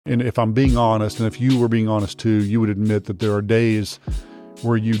And if I'm being honest, and if you were being honest too, you would admit that there are days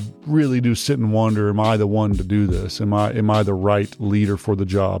where you really do sit and wonder, am I the one to do this? Am I the right leader for the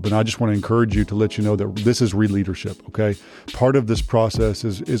job? And I just want to encourage you to let you know that this is re-leadership, okay? Part of this process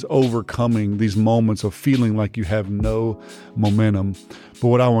is overcoming these moments of feeling like you have no momentum. But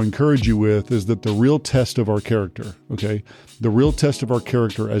what I will encourage you with is that the real test of our character, okay? The real test of our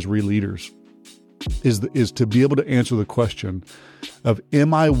character as re-leaders is to be able to answer the question of,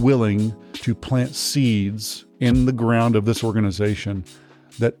 am I willing to plant seeds in the ground of this organization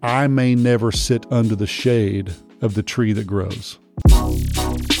that I may never sit under the shade of the tree that grows?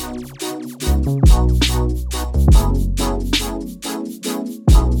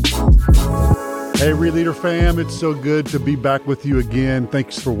 Hey, Re-Leader fam, it's so good to be back with you again.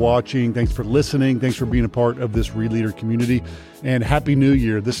 Thanks for watching. Thanks for listening. Thanks for being a part of this Re-Leader community. And Happy New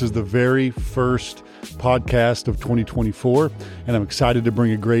Year. This is the very first podcast of 2024, and I'm excited to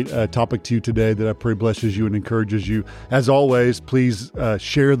bring a great topic to you today that I pray blesses you and encourages you. As always, please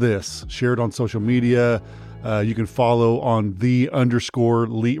share this. Share it on social media. You can follow on _Re-Leader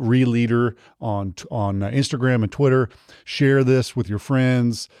on Instagram and Twitter. Share this with your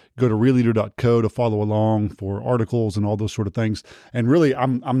friends. Go to releader.co to follow along for articles and all those sort of things. And really,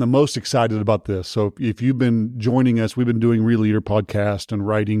 I'm the most excited about this. So if you've been joining us, we've been doing Re-Leader podcast and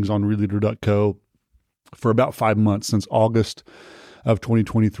writings on releader.co for about 5 months, since August of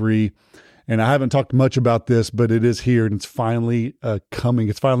 2023. And I haven't talked much about this, but it is here and it's finally coming.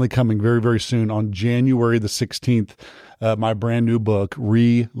 It's finally coming very, very soon. On January the 16th, my brand new book,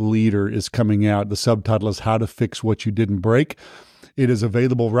 Re-Leader, is coming out. The subtitle is How to Fix What You Didn't Break. It is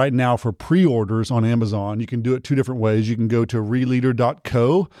available right now for pre-orders on Amazon. You can do it two different ways. You can go to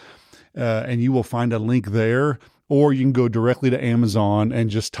releader.co and you will find a link there, or you can go directly to Amazon and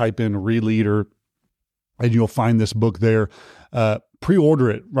just type in Re-Leader and you'll find this book there. Pre-order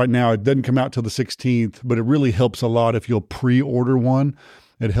it right now. It doesn't come out till the 16th, but it really helps a lot if you'll pre-order one.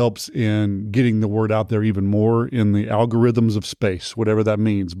 It helps in getting the word out there even more in the algorithms of space, whatever that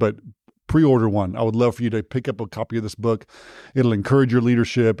means. But pre-order one. I would love for you to pick up a copy of this book. It'll encourage your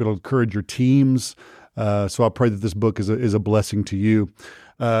leadership. It'll encourage your teams. So I pray that this book is a blessing to you.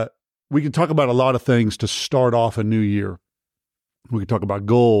 We can talk about a lot of things to start off a new year. We could talk about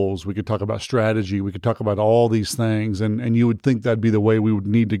goals. We could talk about strategy. We could talk about all these things. And you would think that'd be the way we would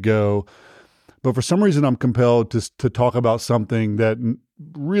need to go. But for some reason, I'm compelled to talk about something that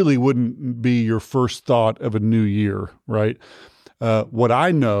really wouldn't be your first thought of a new year, right? What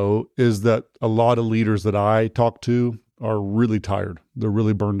I know is that a lot of leaders that I talk to are really tired. They're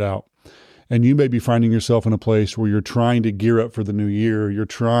really burned out. And you may be finding yourself in a place where you're trying to gear up for the new year. You're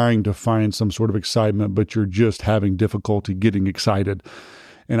trying to find some sort of excitement, but you're just having difficulty getting excited.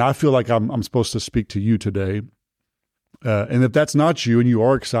 And I feel like I'm supposed to speak to you today. And if that's not you and you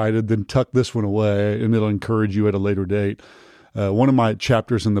are excited, then tuck this one away and it'll encourage you at a later date. One of my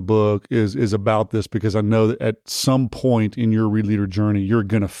chapters in the book is about this, because I know that at some point in your Re-Leader journey, you're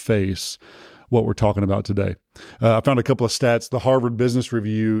going to face what we're talking about today. I found a couple of stats. The Harvard Business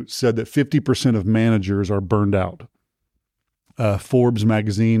Review said that 50% of managers are burned out. Forbes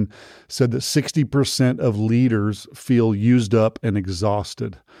magazine said that 60% of leaders feel used up and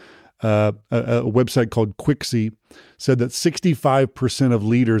exhausted. A website called Quixie said that 65% of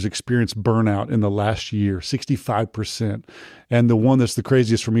leaders experienced burnout in the last year, 65%. And the one that's the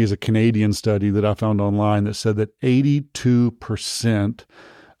craziest for me is a Canadian study that I found online that said that 82%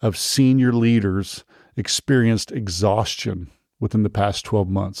 of senior leaders experienced exhaustion within the past 12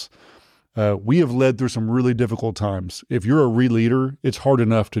 months. We have led through some really difficult times. If you're a re-leader, it's hard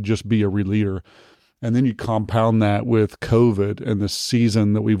enough to just be a re-leader. And then you compound that with COVID and the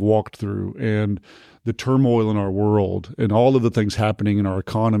season that we've walked through and the turmoil in our world and all of the things happening in our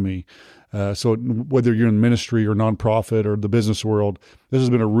economy. So whether you're in ministry or nonprofit or the business world, this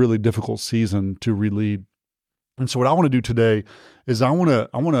has been a really difficult season to re-lead. And so what I want to do today is I want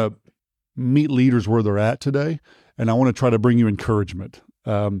to meet leaders where they're at today, and I want to try to bring you encouragement.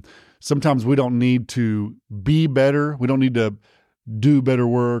 Sometimes we don't need to be better. We don't need to do better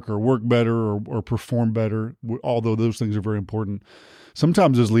work or work better or perform better, although those things are very important.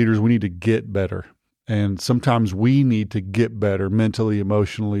 Sometimes as leaders, we need to get better. And sometimes we need to get better mentally,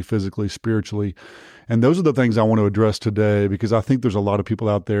 emotionally, physically, spiritually. And those are the things I want to address today, because I think there's a lot of people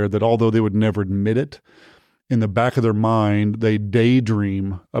out there that, although they would never admit it, in the back of their mind, they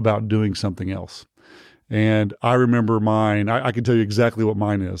daydream about doing something else. And I remember mine. I can tell you exactly what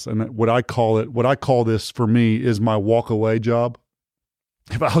mine is. And what I call this for me is my walk away job.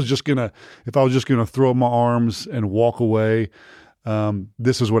 If I was just gonna throw up my arms and walk away,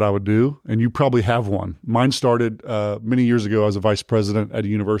 this is what I would do. And you probably have one. Mine started many years ago. I was a vice president at a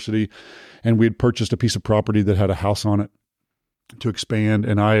university, and we had purchased a piece of property that had a house on it to expand.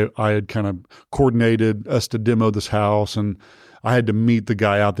 And I had kind of coordinated us to demo this house, and I had to meet the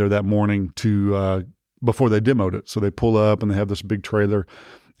guy out there that morning to before they demoed it. So they pull up and they have this big trailer.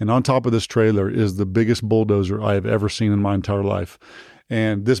 And on top of this trailer is the biggest bulldozer I have ever seen in my entire life.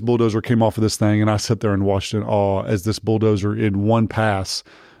 And this bulldozer came off of this thing, and I sat there and watched in awe as this bulldozer in one pass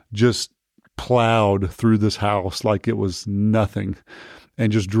just plowed through this house like it was nothing,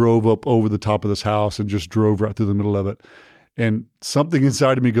 and just drove up over the top of this house and just drove right through the middle of it. And something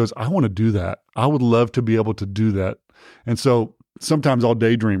inside of me goes, I want to do that. I would love to be able to do that. And so sometimes I'll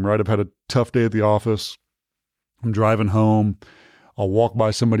daydream, right? I've had a tough day at the office. I'm driving home. I'll walk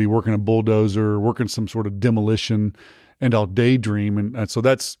by somebody working a bulldozer, working some sort of demolition, and I'll daydream. And so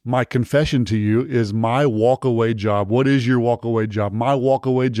that's my confession to you, is my walk-away job. What is your walk-away job? My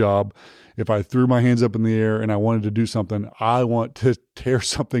walk-away job, if I threw my hands up in the air and I wanted to do something, I want to tear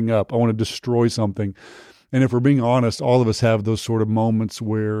something up. I want to destroy something. And if we're being honest, all of us have those sort of moments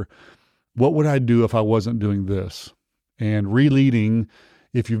where, what would I do if I wasn't doing this? And releading,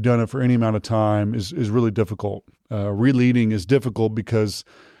 if you've done it for any amount of time, is really difficult. Releading is difficult because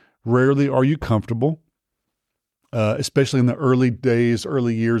rarely are you comfortable, especially in the early days,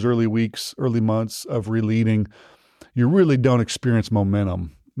 early years, early weeks, early months of releading. You really don't experience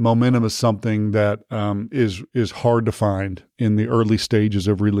momentum. Momentum is something that is hard to find in the early stages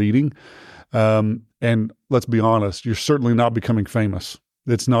of releading. And let's be honest, you're certainly not becoming famous.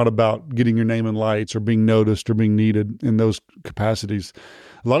 It's not about getting your name in lights or being noticed or being needed in those capacities.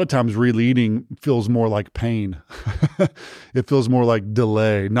 A lot of times releading feels more like pain. It feels more like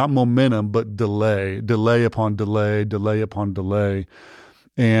delay, not momentum, but delay upon delay, delay upon delay.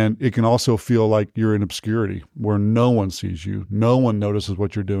 And it can also feel like you're in obscurity where no one sees you. No one notices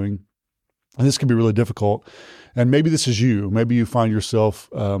what you're doing. And this can be really difficult. And maybe this is you. Maybe you find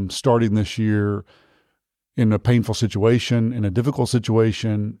yourself starting this year in a painful situation, in a difficult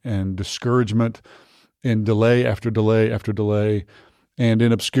situation, and discouragement, and delay after delay after delay, and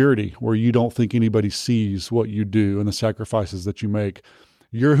in obscurity where you don't think anybody sees what you do and the sacrifices that you make.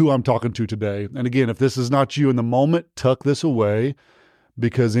 You're who I'm talking to today. And again, if this is not you in the moment, tuck this away,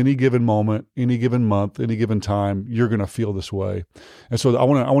 because any given moment, any given month, any given time, you're going to feel this way. And so I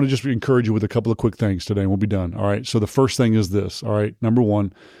want to just encourage you with a couple of quick things today, and we'll be done. All right. So the first thing is this. All right. Number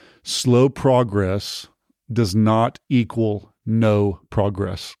one, slow progress does not equal no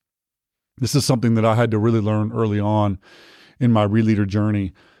progress. This is something that I had to really learn early on in my releader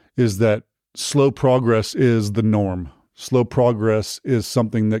journey, is that slow progress is the norm. Slow progress is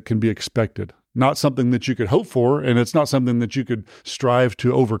something that can be expected, not something that you could hope for, and it's not something that you could strive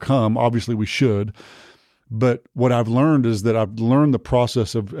to overcome. Obviously, we should. But what I've learned is that I've learned the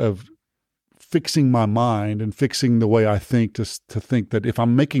process of fixing my mind and fixing the way I think to think that if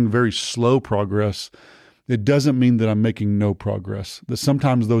I'm making very slow progress, it doesn't mean that I'm making no progress. That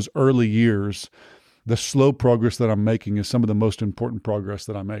sometimes those early years, the slow progress that I'm making is some of the most important progress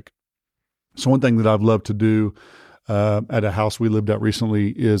that I make. So one thing that I've loved to do at a house we lived at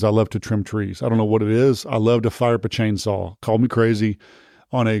recently is I love to trim trees. I don't know what it is. I love to fire up a chainsaw. Call me crazy.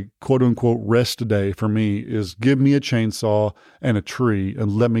 On a quote unquote rest day for me is give me a chainsaw and a tree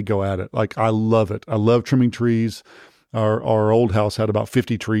and let me go at it. Like, I love it. I love trimming trees. Our old house had about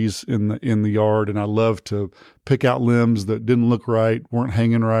 50 trees in the yard, and I love to pick out limbs that didn't look right, weren't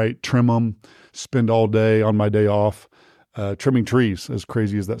hanging right, trim them, spend all day on my day off trimming trees, as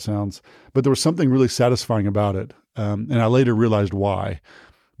crazy as that sounds. But there was something really satisfying about it, and I later realized why.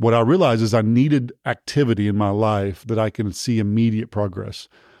 What I realized is I needed activity in my life that I can see immediate progress.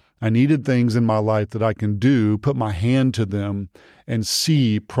 I needed things in my life that I can do, put my hand to them, and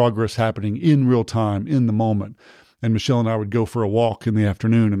see progress happening in real time, in the moment. And Michelle and I would go for a walk in the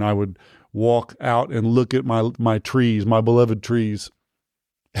afternoon, and I would walk out and look at my trees, my beloved trees,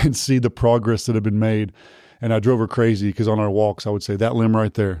 and see the progress that had been made. And I drove her crazy because on our walks, I would say, that limb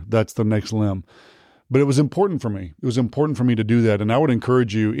right there, that's the next limb. But it was important for me. It was important for me to do that. And I would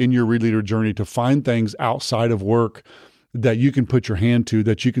encourage you in your releader journey to find things outside of work that you can put your hand to,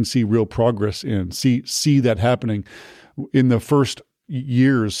 that you can see real progress in, see that happening. In the first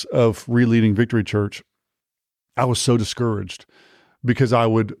years of releading Victory Church, I was so discouraged because I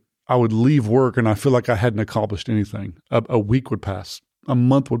would leave work and I feel like I hadn't accomplished anything. A week would pass, a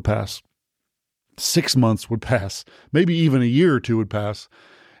month would pass, 6 months would pass, maybe even a year or two would pass.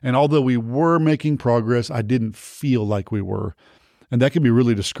 And although we were making progress, I didn't feel like we were. And that can be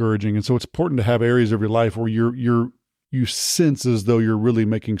really discouraging. And so it's important to have areas of your life where you sense as though you're really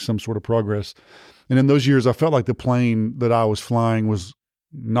making some sort of progress. And in those years, I felt like the plane that I was flying was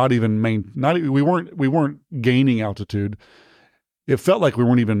we weren't gaining altitude. It felt like we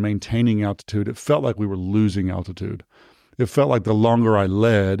weren't even maintaining altitude. It felt like we were losing altitude. It felt like the longer I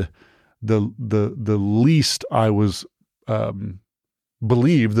led, the least I was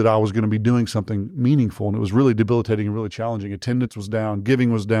believed that I was going to be doing something meaningful. And it was really debilitating and really challenging. Attendance was down,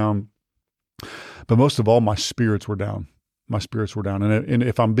 giving was down. But most of all, my spirits were down. My spirits were down. And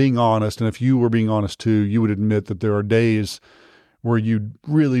if I'm being honest, and if you were being honest too, you would admit that there are days where you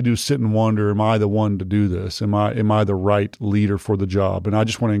really do sit and wonder, am I the one to do this? Am I the right leader for the job? And I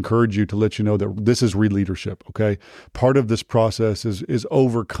just want to encourage you to let you know that this is real leadership, okay? Part of this process is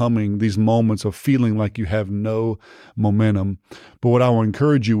overcoming these moments of feeling like you have no momentum. But what I will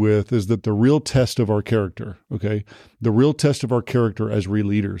encourage you with is that the real test of our character, okay? The real test of our character as real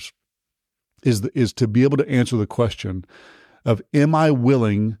leaders is to be able to answer the question of, am I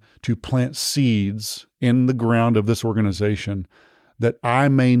willing to plant seeds in the ground of this organization that I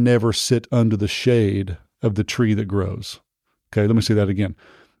may never sit under the shade of the tree that grows? Okay, let me say that again.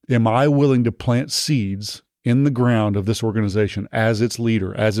 Am I willing to plant seeds in the ground of this organization as its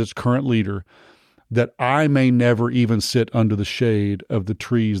leader, as its current leader, that I may never even sit under the shade of the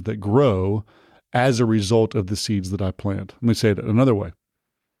trees that grow as a result of the seeds that I plant? Let me say it another way.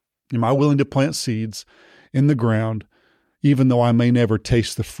 Am I willing to plant seeds in the ground even though I may never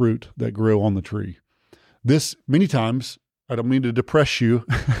taste the fruit that grow on the tree? This, many times, I don't mean to depress you,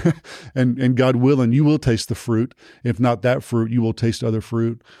 and God willing, you will taste the fruit. If not that fruit, you will taste other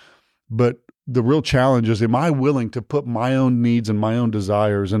fruit. But the real challenge is, am I willing to put my own needs and my own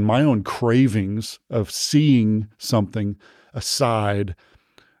desires and my own cravings of seeing something aside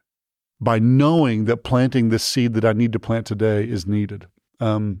by knowing that planting this seed that I need to plant today is needed?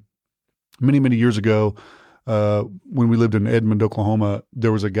 Many, many years ago, when we lived in Edmond, Oklahoma,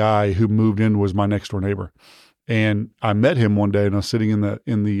 there was a guy who moved in, was my next door neighbor. And I met him one day, and I was sitting in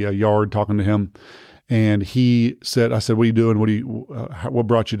the yard talking to him, and he said, I said, "What are you doing? What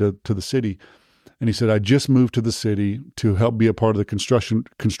brought you to the city?" And he said, "I just moved to the city to help be a part of the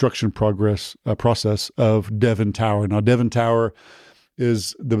construction process of Devon Tower." Now, Devon Tower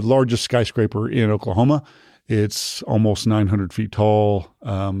is the largest skyscraper in Oklahoma. It's almost 900 feet tall.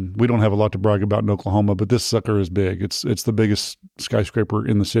 We don't have a lot to brag about in Oklahoma, but this sucker is big. It's the biggest skyscraper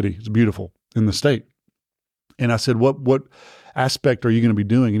in the city. It's beautiful in the state. And I said, what aspect are you going to be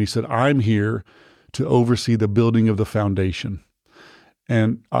doing? And he said, "I'm here to oversee the building of the foundation."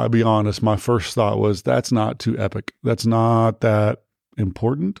 And I'll be honest, my first thought was, that's not too epic. That's not that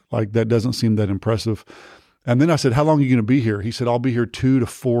important. Like, that doesn't seem that impressive. And then I said, "How long are you going to be here?" He said, "I'll be here 2 to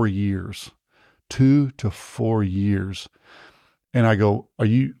 4 years. 2 to 4 years. And I go, are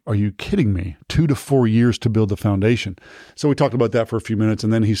you kidding me? 2 to 4 years to build the foundation. So we talked about that for a few minutes.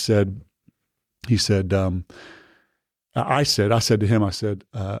 And then I said to him,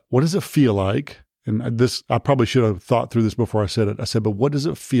 what does it feel like? And this, I probably should have thought through this before I said it. I said, but what does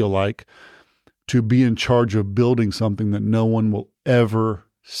it feel like to be in charge of building something that no one will ever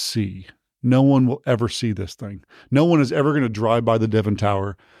see? No one will ever see this thing. No one is ever going to drive by the Devon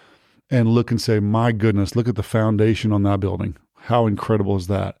Tower and look and say, my goodness, look at the foundation on that building. How incredible is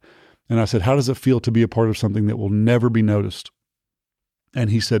that? And I said, how does it feel to be a part of something that will never be noticed? And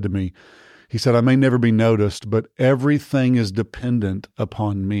he said to me, I may never be noticed, but everything is dependent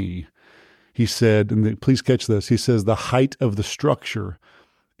upon me. He said, and please catch this, he says, the height of the structure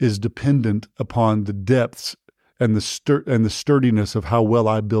is dependent upon the depths and the sturdiness of how well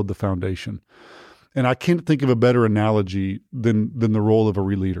I build the foundation. And I can't think of a better analogy than the role of a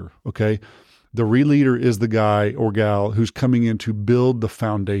re-leader, okay? The re-leader is the guy or gal who's coming in to build the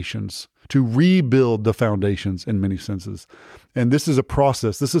foundations, to rebuild the foundations in many senses. And this is a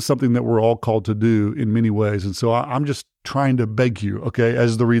process. This is something that we're all called to do in many ways. And so I'm just trying to beg you, okay,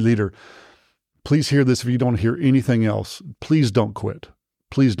 as the re-leader, please hear this. If you don't hear anything else, please don't quit.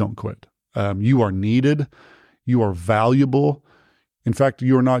 Please don't quit. You are needed. You are valuable. In fact,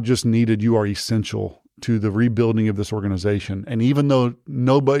 you are not just needed, you are essential to the rebuilding of this organization. And even though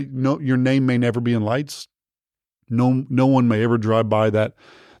your name may never be in lights, no one may ever drive by that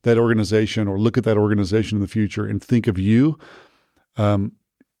organization or look at that organization in the future and think of you.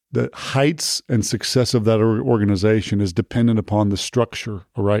 The heights and success of that organization is dependent upon the structure,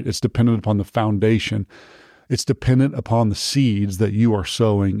 all right? It's dependent upon the foundation. It's dependent upon the seeds that you are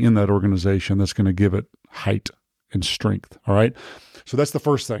sowing in that organization that's going to give it height and strength, all right? So that's the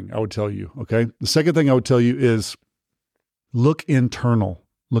first thing I would tell you, okay? The second thing I would tell you is look internal.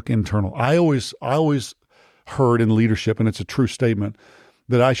 Look internal. I always heard in leadership, and it's a true statement,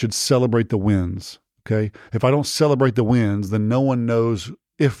 that I should celebrate the wins, okay? If I don't celebrate the wins, then no one knows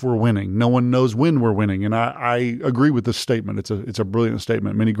if we're winning. No one knows when we're winning. And I agree with this statement. It's a brilliant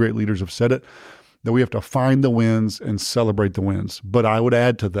statement. Many great leaders have said it, that we have to find the wins and celebrate the wins. But I would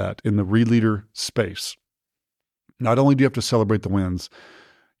add to that, in the leader space, not only do you have to celebrate the wins,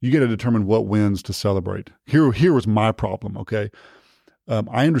 you got to determine what wins to celebrate. Here was my problem, okay?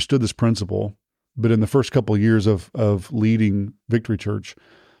 I understood this principle, but in the first couple of years of leading Victory Church,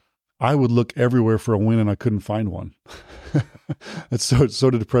 I would look everywhere for a win and I couldn't find one. It's so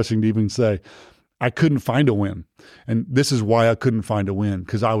depressing to even say. I couldn't find a win. And this is why I couldn't find a win,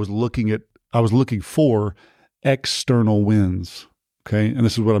 because I was looking for external wins, okay? And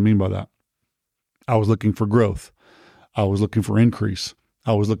this is what I mean by that. I was looking for growth. I was looking for increase.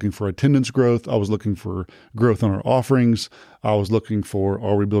 I was looking for attendance growth. I was looking for growth on our offerings. I was looking for,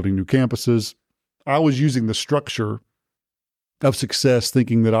 are we building new campuses? I was using the structure of success,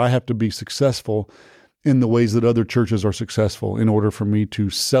 thinking that I have to be successful in the ways that other churches are successful in order for me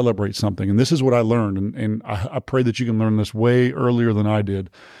to celebrate something. And this is what I learned, and I pray that you can learn this way earlier than I did,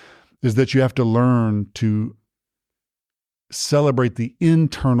 is that you have to learn to celebrate the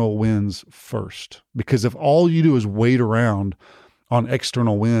internal wins first. Because if all you do is wait around on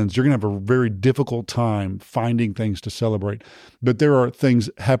external wins, you're going to have a very difficult time finding things to celebrate. But there are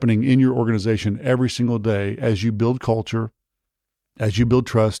things happening in your organization every single day as you build culture, as you build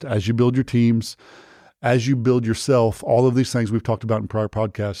trust, as you build your teams, as you build yourself, all of these things we've talked about in prior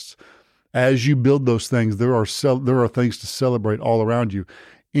podcasts. As you build those things, there are things to celebrate all around you.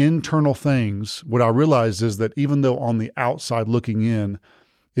 Internal things, what I realized is that even though on the outside looking in,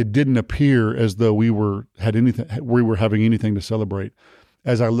 it didn't appear as though we were having anything to celebrate.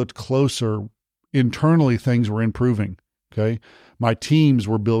 As I looked closer, internally things were improving. Okay. My teams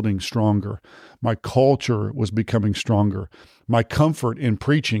were building stronger. My culture was becoming stronger. My comfort in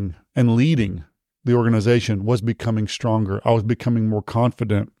preaching and leading the organization was becoming stronger. I was becoming more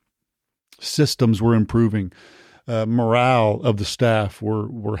confident. Systems were improving. Morale of the staff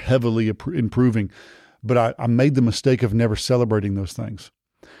were heavily improving. But I made the mistake of never celebrating those things.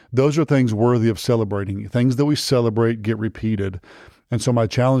 Those are things worthy of celebrating. Things that we celebrate get repeated. And so my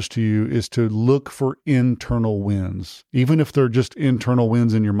challenge to you is to look for internal wins, even if they're just internal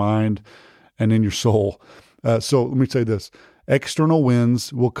wins in your mind and in your soul. So let me say this. External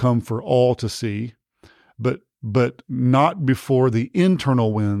wins will come for all to see, but not before the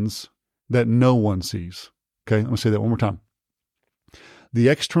internal wins that no one sees. Okay, I'm going to say that one more time. The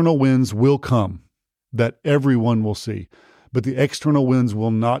external wins will come that everyone will see, but the external wins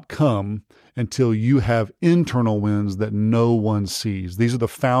will not come until you have internal wins that no one sees. These are the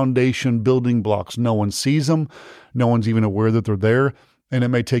foundation building blocks. No one sees them. No one's even aware that they're there. And it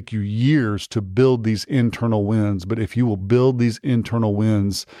may take you years to build these internal wins. But if you will build these internal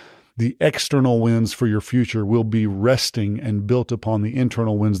wins, the external wins for your future will be resting and built upon the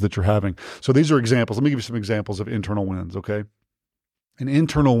internal wins that you're having. So these are examples. Let me give you some examples of internal wins, okay? An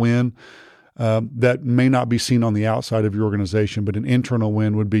internal win that may not be seen on the outside of your organization, but an internal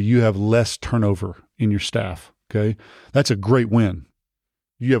win would be you have less turnover in your staff, okay? That's a great win.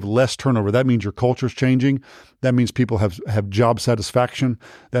 You have less turnover. That means your culture is changing. That means people have job satisfaction.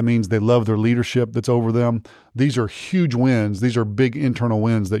 That means they love their leadership that's over them. These are huge wins. These are big internal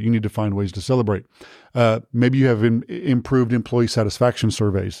wins that you need to find ways to celebrate. Maybe you have improved employee satisfaction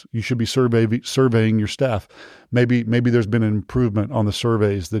surveys. You should be surveying your staff. Maybe there's been an improvement on the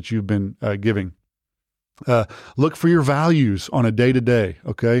surveys that you've been giving. Look for your values on a day-to-day,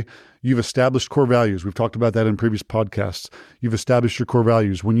 okay? You've established core values. We've talked about that in previous podcasts. You've established your core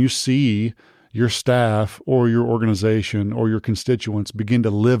values. When you see your staff or your organization or your constituents begin to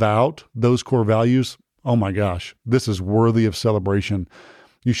live out those core values, oh my gosh, this is worthy of celebration.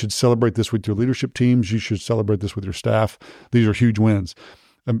 You should celebrate this with your leadership teams. You should celebrate this with your staff. These are huge wins.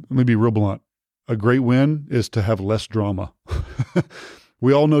 Let me be real blunt. A great win is to have less drama.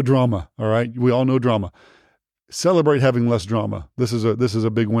 We all know drama, all right? We all know drama. Celebrate having less drama. This is a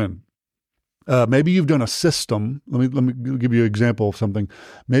big win. Maybe you've done a system. Let me give you an example of something.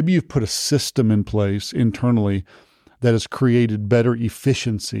 Maybe you've put a system in place internally that has created better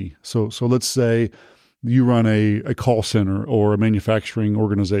efficiency. So let's say you run a call center or a manufacturing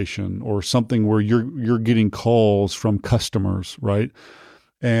organization or something where you're getting calls from customers, right?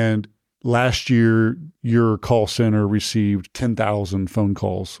 And last year, your call center received 10,000 phone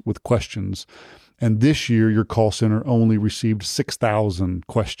calls with questions. And this year, your call center only received 6,000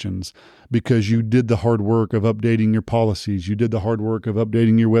 questions because you did the hard work of updating your policies. You did the hard work of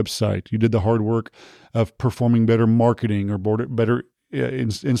updating your website. You did the hard work of performing better marketing or better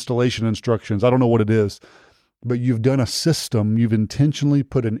installation instructions. I don't know what it is, but you've done a system. You've intentionally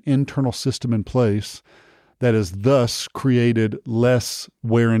put an internal system in place that has thus created less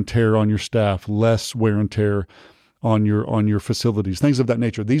wear and tear on your staff, less wear and tear on your facilities, things of that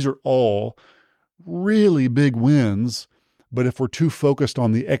nature. These are all really big wins, but if we're too focused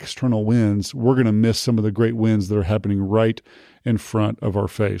on the external wins, we're going to miss some of the great wins that are happening right in front of our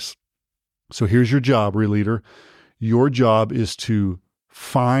face. So here's your job, Releader. Your job is to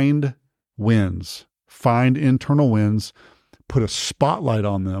find wins, find internal wins, put a spotlight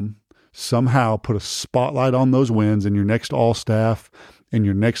on them, somehow put a spotlight on those wins in your next all staff, in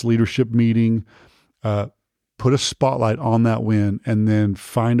your next leadership meeting, put a spotlight on that win, and then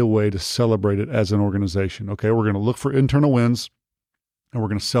find a way to celebrate it as an organization. Okay, we're going to look for internal wins and we're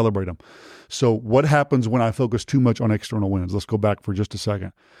going to celebrate them. So what happens when I focus too much on external wins? Let's go back for just a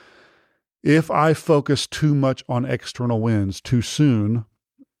second. If I focus too much on external wins too soon,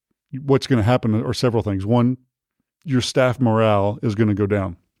 what's going to happen are several things. One, your staff morale is going to go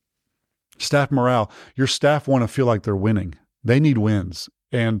down. Staff morale, your staff want to feel like they're winning. They need wins.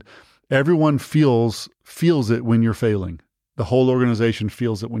 And everyone feels it when you're failing. The whole organization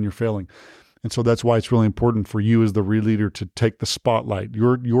feels it when you're failing. And so that's why it's really important for you as the leader to take the spotlight.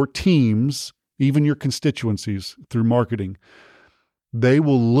 Your teams, even your constituencies through marketing, they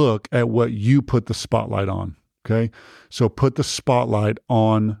will look at what you put the spotlight on. Okay. So put the spotlight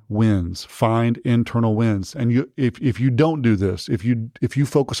on wins, find internal wins. And if you don't do this, if you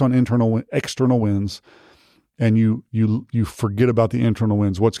focus on external wins, and you forget about the internal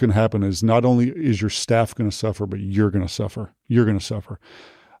wins, what's going to happen is not only is your staff going to suffer, but you're going to suffer. You're going to suffer.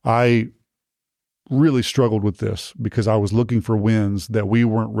 I really struggled with this because I was looking for wins that we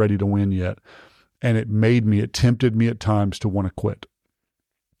weren't ready to win yet. And it tempted me at times to want to quit.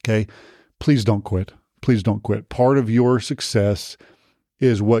 Okay. Please don't quit. Please don't quit. Part of your success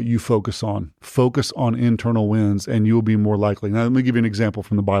is what you focus on. Focus on internal wins and you'll be more likely. Now, let me give you an example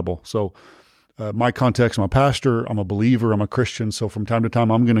from the Bible. So, my context, I'm a pastor, I'm a believer, I'm a Christian. So from time to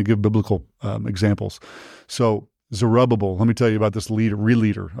time, I'm going to give biblical examples. So Zerubbabel, let me tell you about this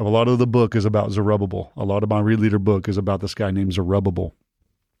leader. A lot of the book is about Zerubbabel. A lot of my leader book is about this guy named Zerubbabel.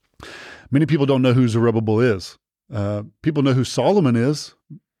 Many people don't know who Zerubbabel is. People know who Solomon is.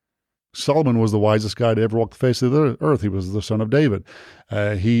 Solomon was the wisest guy to ever walk the face of the earth. He was the son of David.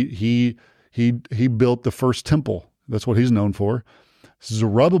 He built the first temple. That's what he's known for.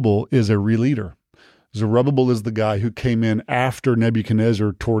 Zerubbabel is a leader. Zerubbabel is the guy who came in after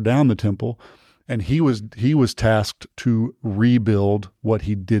Nebuchadnezzar tore down the temple, and he was tasked to rebuild what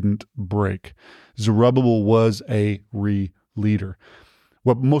he didn't break. Zerubbabel was a leader.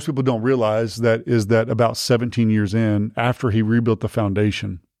 What most people don't realize is that about 17 years in, after he rebuilt the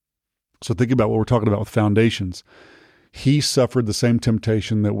foundation, so think about what we're talking about with foundations, he suffered the same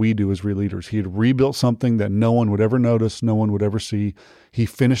temptation that we do as leaders. He had rebuilt something that no one would ever notice, no one would ever see. He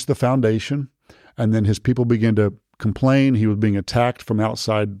finished the foundation, and then his people began to complain. He was being attacked from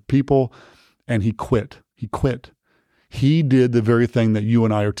outside people, and he quit. He quit. He did the very thing that you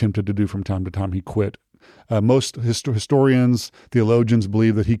and I are tempted to do from time to time. He quit. Most historians, theologians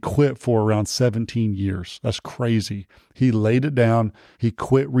believe that he quit for around 17 years. That's crazy. He laid it down. He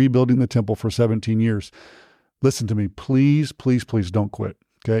quit rebuilding the temple for 17 years. Listen to me, please, please, please don't quit.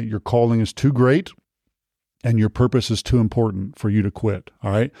 Okay. Your calling is too great and your purpose is too important for you to quit.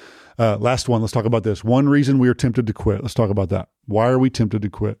 All right. Last one. Let's talk about this. One reason we are tempted to quit. Let's talk about that. Why are we tempted to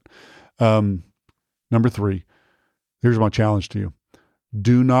quit? Number 3, here's my challenge to you.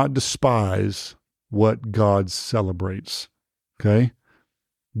 Do not despise what God celebrates. Okay.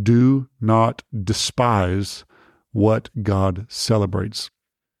 Do not despise what God celebrates.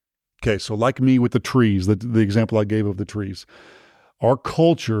 Okay, so like me with the trees, the example I gave of the trees, our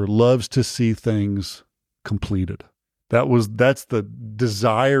culture loves to see things completed. That's the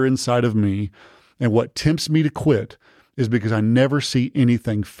desire inside of me. And what tempts me to quit is because I never see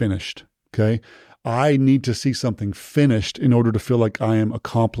anything finished. Okay. I need to see something finished in order to feel like I am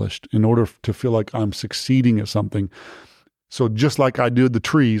accomplished, in order to feel like I'm succeeding at something. So just like I did the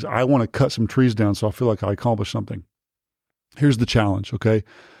trees, I want to cut some trees down so I feel like I accomplished something. Here's the challenge. Okay.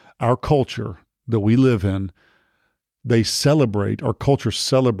 Our culture that we live in, our culture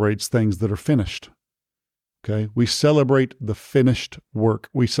celebrates things that are finished. Okay. We celebrate the finished work.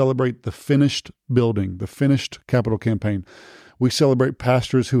 We celebrate the finished building, the finished capital campaign. We celebrate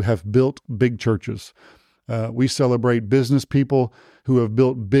pastors who have built big churches. We celebrate business people who have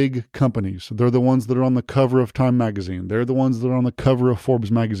built big companies. They're the ones that are on the cover of Time magazine. They're the ones that are on the cover of Forbes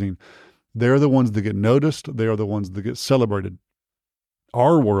magazine. They're the ones that get noticed. They are the ones that get celebrated.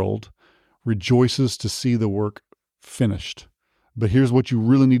 Our world rejoices to see the work finished. But here's what you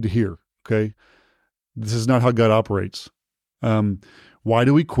really need to hear, okay? This is not how God operates. Why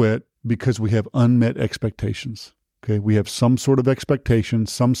do we quit? because we have unmet expectations. Okay, we have some sort of expectation,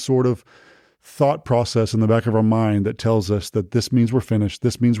 some sort of thought process in the back of our mind that tells us that this means we're finished,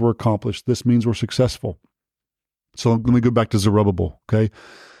 this means we're accomplished, this means we're successful. So let me go back to Zerubbabel, okay?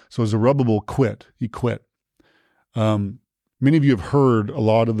 So Zerubbabel quit. He quit. Many of you have heard a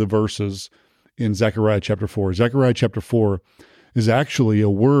lot of the verses in Zechariah chapter 4. Zechariah chapter 4 is actually a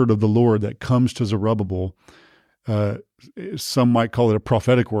word of the Lord that comes to Zerubbabel. Some might call it a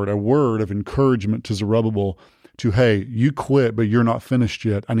prophetic word, a word of encouragement to Zerubbabel to, hey, you quit, but you're not finished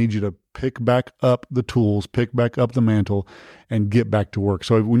yet. I need you to pick back up the tools, pick back up the mantle, and get back to work.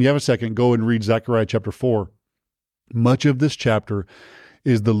 So when you have a second, go and read Zechariah chapter 4. Much of this chapter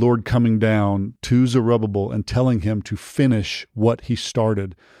is the Lord coming down to Zerubbabel and telling him to finish what he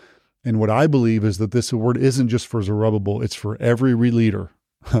started. And what I believe is that this word isn't just for Zerubbabel, it's for every leader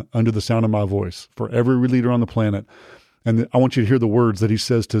under the sound of my voice, for every leader on the planet. And I want you to hear the words that he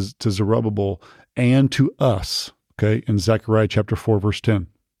says to Zerubbabel and to us, okay, in Zechariah chapter 4, verse 10.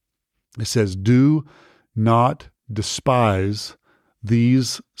 It says, do not despise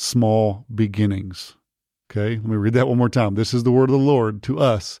these small beginnings. Okay, let me read that one more time. This is the word of the Lord to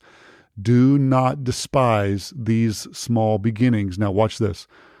us. Do not despise these small beginnings. Now watch this.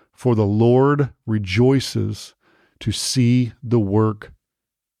 For the Lord rejoices to see the work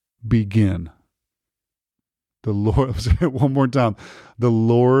begin. The Lord, I'll say it one more time. The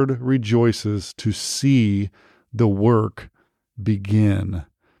Lord rejoices to see the work begin.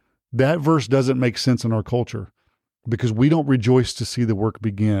 That verse doesn't make sense in our culture because we don't rejoice to see the work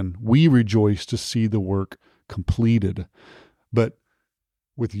begin. We rejoice to see the work completed. But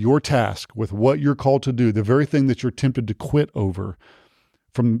with your task, with what you're called to do, the very thing that you're tempted to quit over,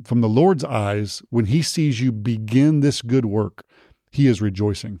 from the Lord's eyes, when he sees you begin this good work, he is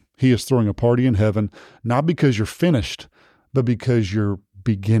rejoicing. He is throwing a party in heaven, not because you're finished, but because you're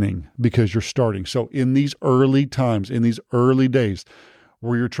beginning, because you're starting. So in these early times, in these early days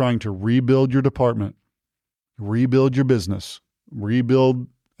where you're trying to rebuild your department, rebuild your business, rebuild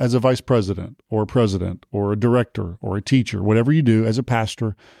as a vice president or a president or a director or a teacher, whatever you do as a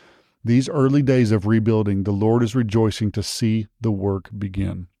pastor, these early days of rebuilding, the Lord is rejoicing to see the work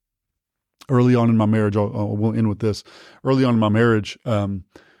begin. Early on in my marriage, we'll end with this. Early on in my marriage,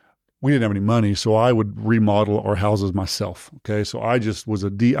 we didn't have any money, so I would remodel our houses myself. Okay, so I just was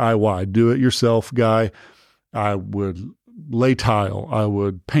a DIY, do-it-yourself guy. I would lay tile, I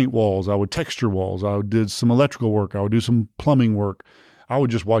would paint walls, I would texture walls, I did some electrical work, I would do some plumbing work. I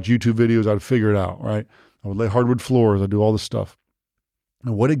would just watch YouTube videos, I'd figure it out, right? I would lay hardwood floors, I'd do all this stuff.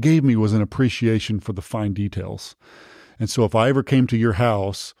 And what it gave me was an appreciation for the fine details. And so if I ever came to your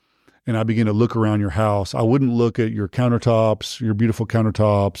house and I began to look around your house, I wouldn't look at your countertops, your beautiful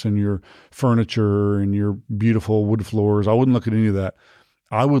countertops and your furniture and your beautiful wood floors. I wouldn't look at any of that.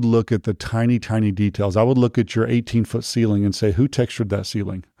 I would look at the tiny, tiny details. I would look at your 18-foot ceiling and say, who textured that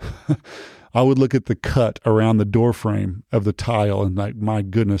ceiling? I would look at the cut around the door frame of the tile and like, my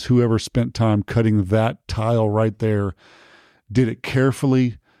goodness, whoever spent time cutting that tile right there, did it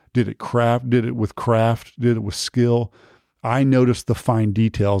carefully, did it with craft, did it with skill? I noticed the fine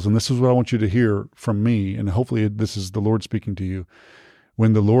details, and this is what I want you to hear from me, and hopefully this is the Lord speaking to you.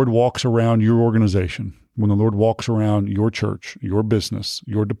 When the Lord walks around your organization, when the Lord walks around your church, your business,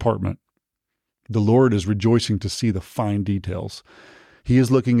 your department, the Lord is rejoicing to see the fine details. He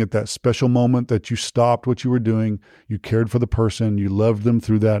is looking at that special moment that you stopped what you were doing, you cared for the person, you loved them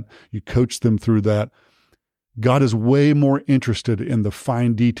through that, you coached them through that. God is way more interested in the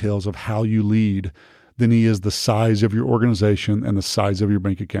fine details of how you lead than he is the size of your organization and the size of your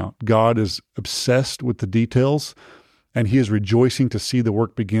bank account. God is obsessed with the details, and he is rejoicing to see the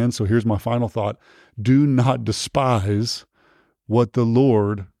work begin. So here's my final thought. Do not despise what the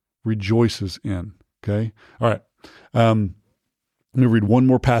Lord rejoices in. Okay? All right. Let me read one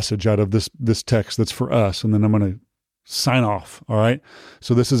more passage out of this text that's for us, and then I'm going to sign off. All right.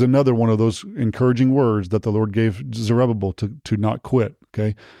 So this is another one of those encouraging words that the Lord gave Zerubbabel to not quit.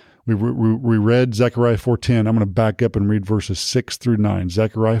 Okay. We read Zechariah 4:10. I'm going to back up and read verses 6 through 9.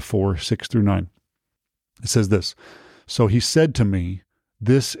 Zechariah 4, 6 through 9. It says this. So he said to me,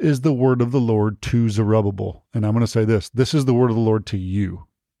 this is the word of the Lord to Zerubbabel. And I'm going to say this. This is the word of the Lord to you.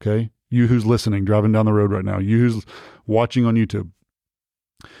 Okay. You who's listening, driving down the road right now. You who's watching on YouTube.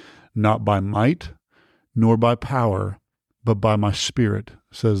 Not by might, nor by power, but by my Spirit,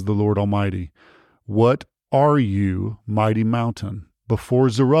 says the Lord Almighty. What are you, mighty mountain? Before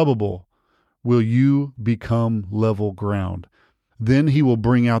Zerubbabel will you become level ground. Then he will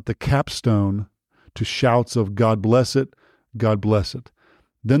bring out the capstone to shouts of God bless it, God bless it.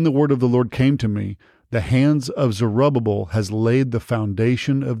 Then the word of the Lord came to me. The hands of Zerubbabel has laid the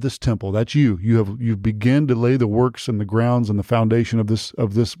foundation of this temple. That's you. You've begun to lay the works and the grounds and the foundation of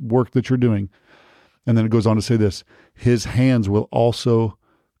this work that you're doing. And then it goes on to say this, his hands will also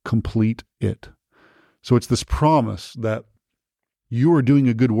complete it. So it's this promise that you are doing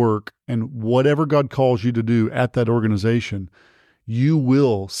a good work, and whatever God calls you to do at that organization, you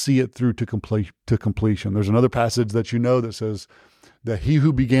will see it through to completion. There's another passage that you know that says that he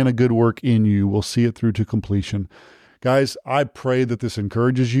who began a good work in you will see it through to completion. Guys, I pray that this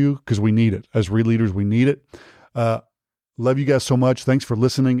encourages you because we need it. As Real Leaders, we need it. Love you guys so much. Thanks for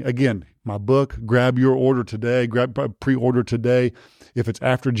listening. Again, my book, grab your order today, pre-order today. If it's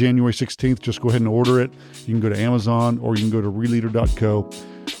after January 16th, just go ahead and order it. You can go to Amazon or you can go to realleader.co.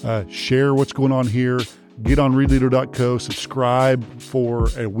 Share what's going on here. Get on realleader.co. Subscribe for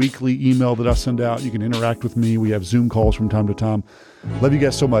a weekly email that I send out. You can interact with me. We have Zoom calls from time to time. Love you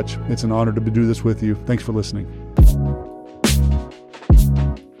guys so much. It's an honor to do this with you. Thanks for listening.